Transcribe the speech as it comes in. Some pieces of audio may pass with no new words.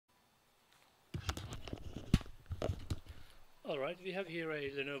Alright, we have here a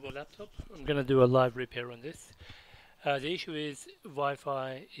Lenovo laptop. I'm gonna do a live repair on this. The issue is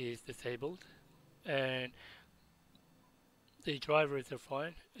Wi-Fi is disabled and the drivers are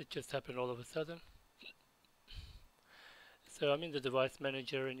fine. It just happened all of a sudden. So I'm in the device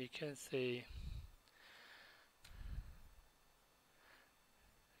manager and you can see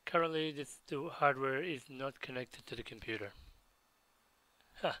currently the hardware is not connected to the computer.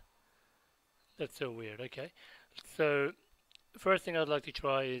 Huh, that's so weird. Okay, so first thing I'd like to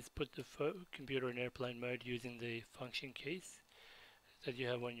try is put the computer in airplane mode using the function keys that you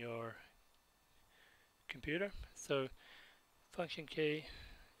have on your computer. So function key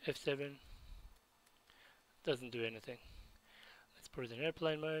F7 doesn't do anything. Let's put it in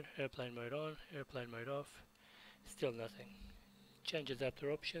airplane mode on, airplane mode off, still nothing. Change adapter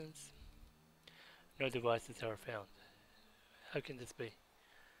options, no devices are found. How can this be?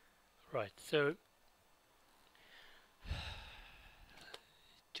 Right, so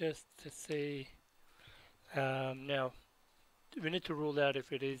just to see, now we need to rule out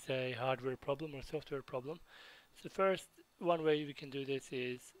if it is a hardware problem or software problem. So first, one way we can do this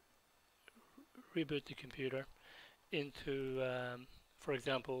is reboot the computer into, for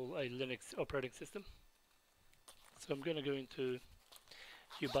example, a Linux operating system. So I'm going to go into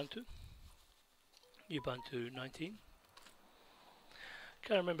Ubuntu 19.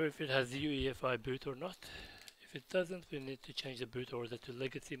 Can't remember if it has UEFI boot or not. If it doesn't, we need to change the boot order to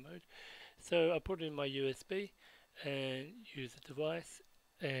legacy mode. So I put in my USB and use the device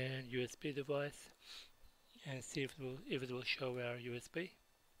and USB device and see if it will show our USB.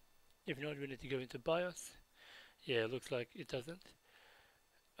 If not, we need to go into BIOS. Yeah, it looks like it doesn't.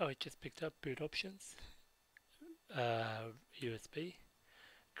 Oh, it just picked up boot options, USB.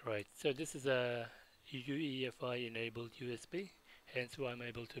 Great. So this is a UEFI enabled USB, hence why I'm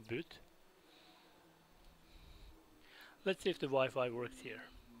able to boot. Let's see if the Wi-Fi works here.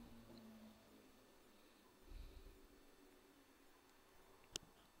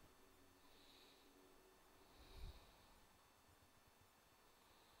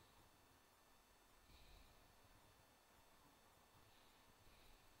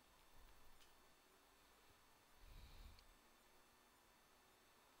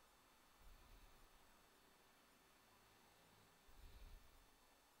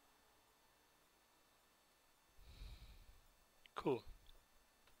 Cool.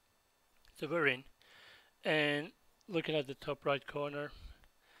 So we're in, and looking at the top right corner,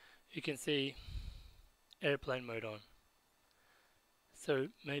 you can see airplane mode on. So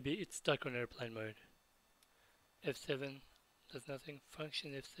maybe it's stuck on airplane mode. F7 does nothing.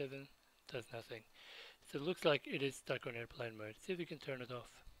 Function F7 does nothing. So it looks like it is stuck on airplane mode. See if we can turn it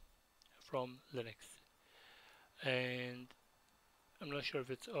off from Linux. And I'm not sure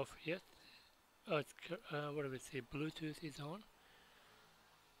if it's off yet. Oh, it's what do we see? Bluetooth is on.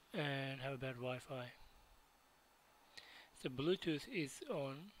 And how about Wi-Fi? So Bluetooth is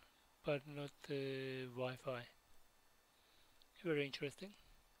on, but not the Wi-Fi. Very interesting.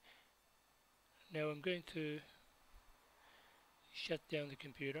 Now I'm going to shut down the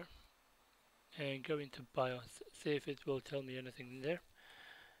computer and go into BIOS, see if it will tell me anything in there.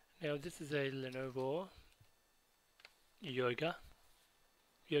 Now this is a Lenovo Yoga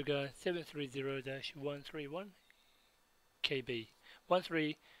 730-131 KB,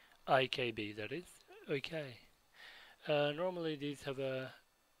 13 IKB, that is. Okay. Normally these have a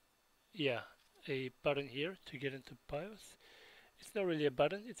button here to get into BIOS. It's not really a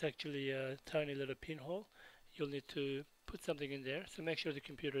button, it's actually a tiny little pinhole. You'll need to put something in there, so make sure the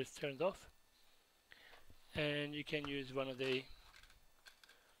computer is turned off. And you can use one of the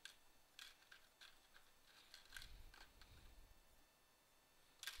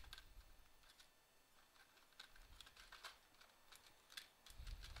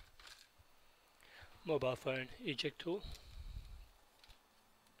mobile phone eject tool.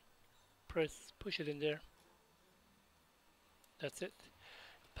 Push it in there. That's it.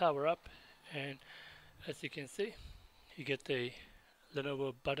 Power up, and as you can see, you get the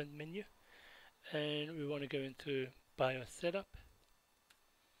Lenovo button menu, and we want to go into BIOS setup.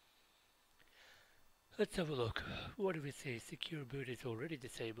 Let's have a look. What do we see? Secure boot is already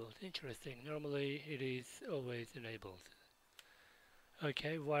disabled. Interesting. Normally it is always enabled.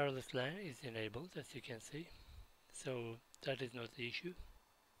 Okay, wireless LAN is enabled, as you can see, so that is not the issue.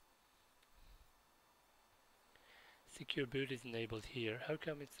 Secure boot is enabled here. How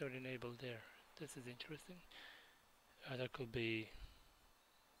come it's not enabled there? This is interesting. That could be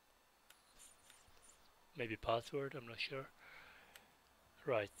maybe password, I'm not sure.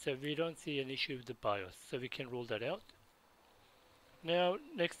 Right, so we don't see an issue with the BIOS, so we can rule that out. Now,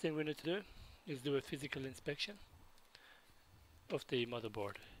 next thing we need to do is do a physical inspection. of the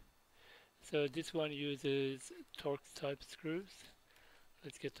motherboard. So this one uses Torx type screws.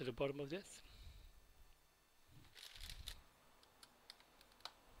 Let's get to the bottom of this.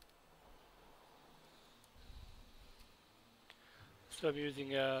 So I'm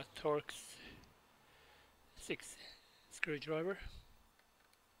using a Torx 6 screwdriver.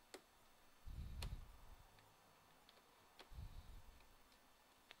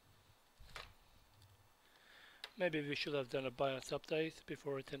 Maybe we should have done a BIOS update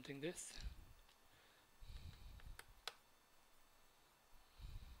before attempting this.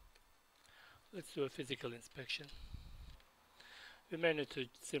 Let's do a physical inspection. We may need to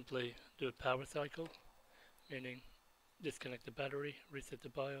simply do a power cycle, meaning disconnect the battery, reset the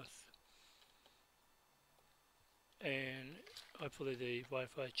BIOS, and hopefully the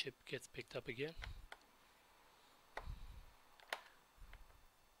Wi-Fi chip gets picked up again.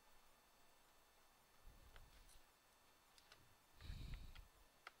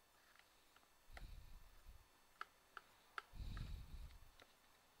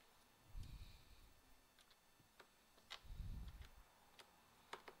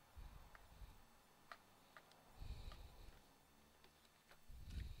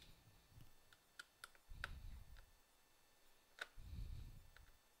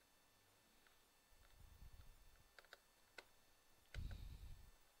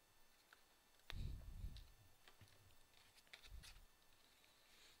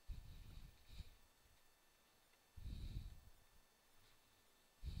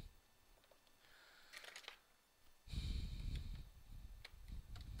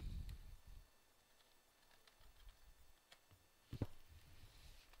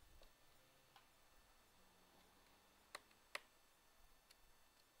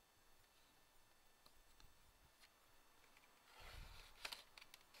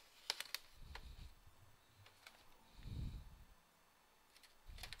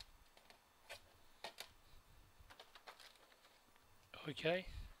 Okay,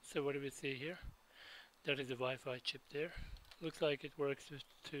 so what do we see here? That is the Wi-Fi chip there. Looks like it works with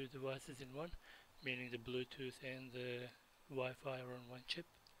two devices in one, meaning the Bluetooth and the Wi-Fi are on one chip.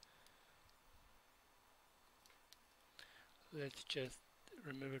 Let's just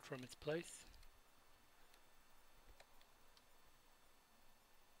remove it from its place.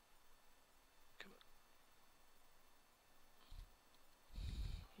 Come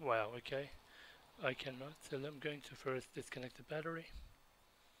on. Wow, okay. I cannot, so I'm going to first disconnect the battery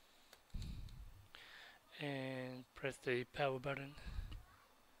and press the power button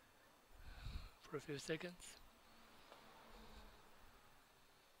for a few seconds.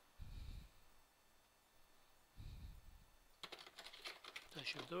 That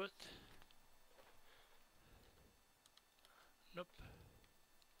should do it. Nope.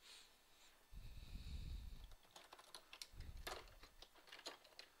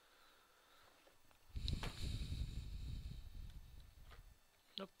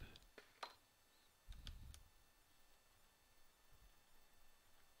 Nope.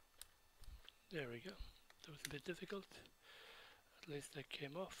 There we go. That was a bit difficult. At least that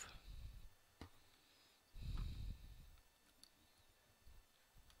came off.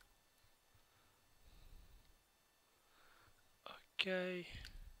 Okay.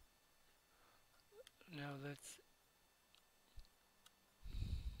 Now let's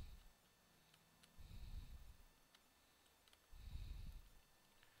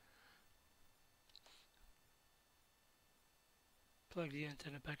plug the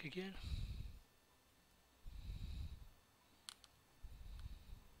antenna back again.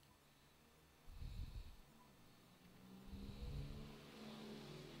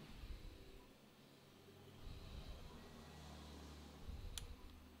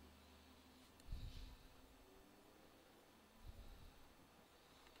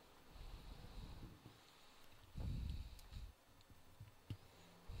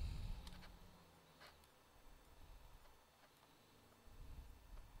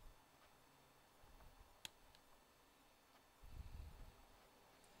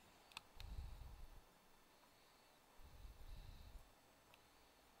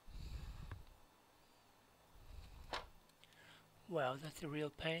 Wow, that's a real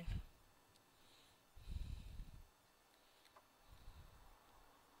pain.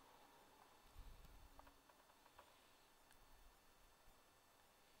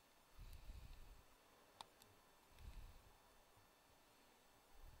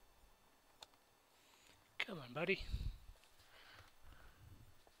 Come on, buddy.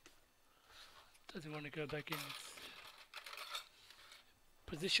 Doesn't want to go back in its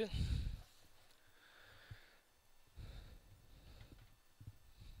position.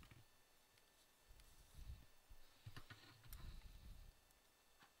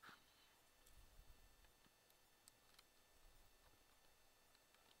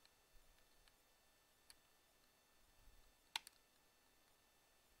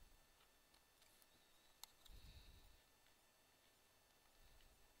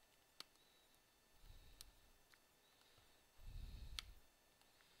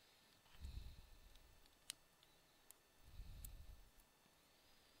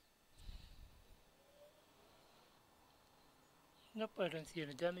 Nope, I don't see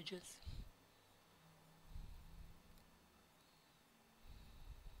any damages.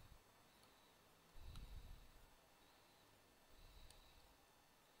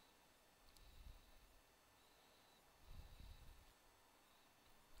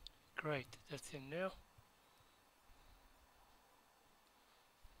 Great, that's in now.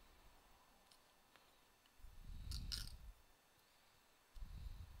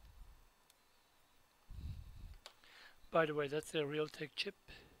 By the way, that's a Realtek chip.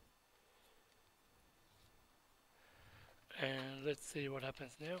 And let's see what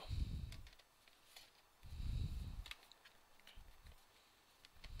happens now.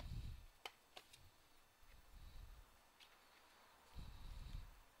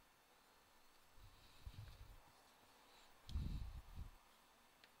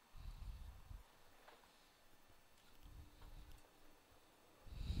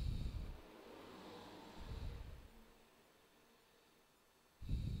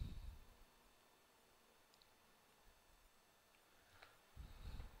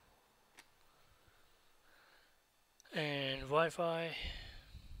 And Wi-Fi.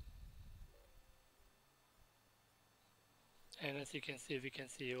 And as you can see, we can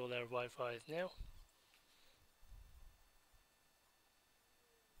see all our Wi-Fi's now.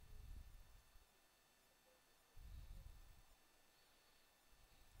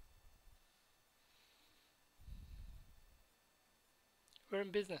 We're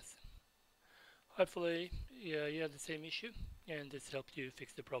in business. Hopefully, you had the same issue and this helped you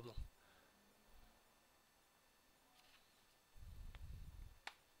fix the problem.